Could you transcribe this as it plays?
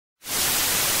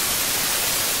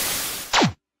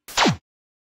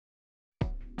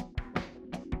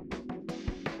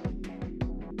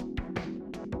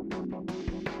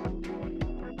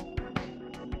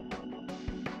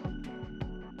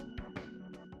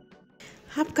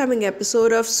Upcoming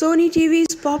episode of Sony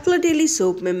TV's popular daily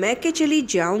soap में Maike Chali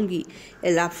Jaungi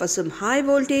is up for some high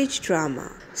voltage drama.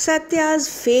 Satya's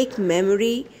fake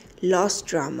memory loss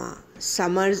drama.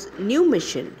 Samar's new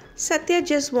mission. Satya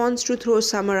just wants to throw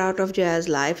Samar out of Jaya's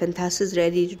life and thus is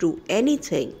ready to do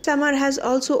anything. Samar has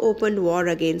also opened war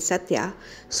against Satya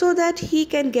so that he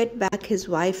can get back his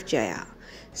wife Jaya.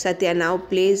 Satya now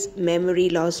plays memory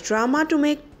loss drama to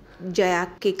make Jaya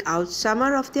kick out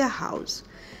Samar of their house.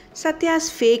 Satya's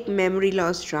fake memory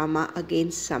loss drama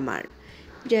against Samar.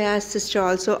 Jaya's sister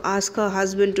also asks her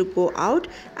husband to go out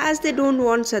as they don't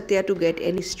want Satya to get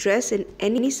any stress in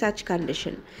any such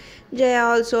condition. Jaya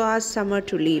also asks Samar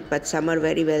to leave, but Samar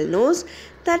very well knows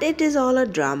that it is all a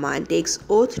drama and takes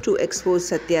oath to expose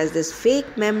Satya as this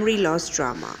fake memory loss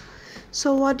drama.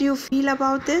 So what do you feel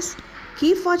about this?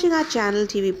 Keep watching our channel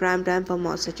TV Primetime for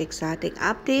more such exciting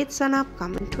updates on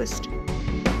upcoming twist.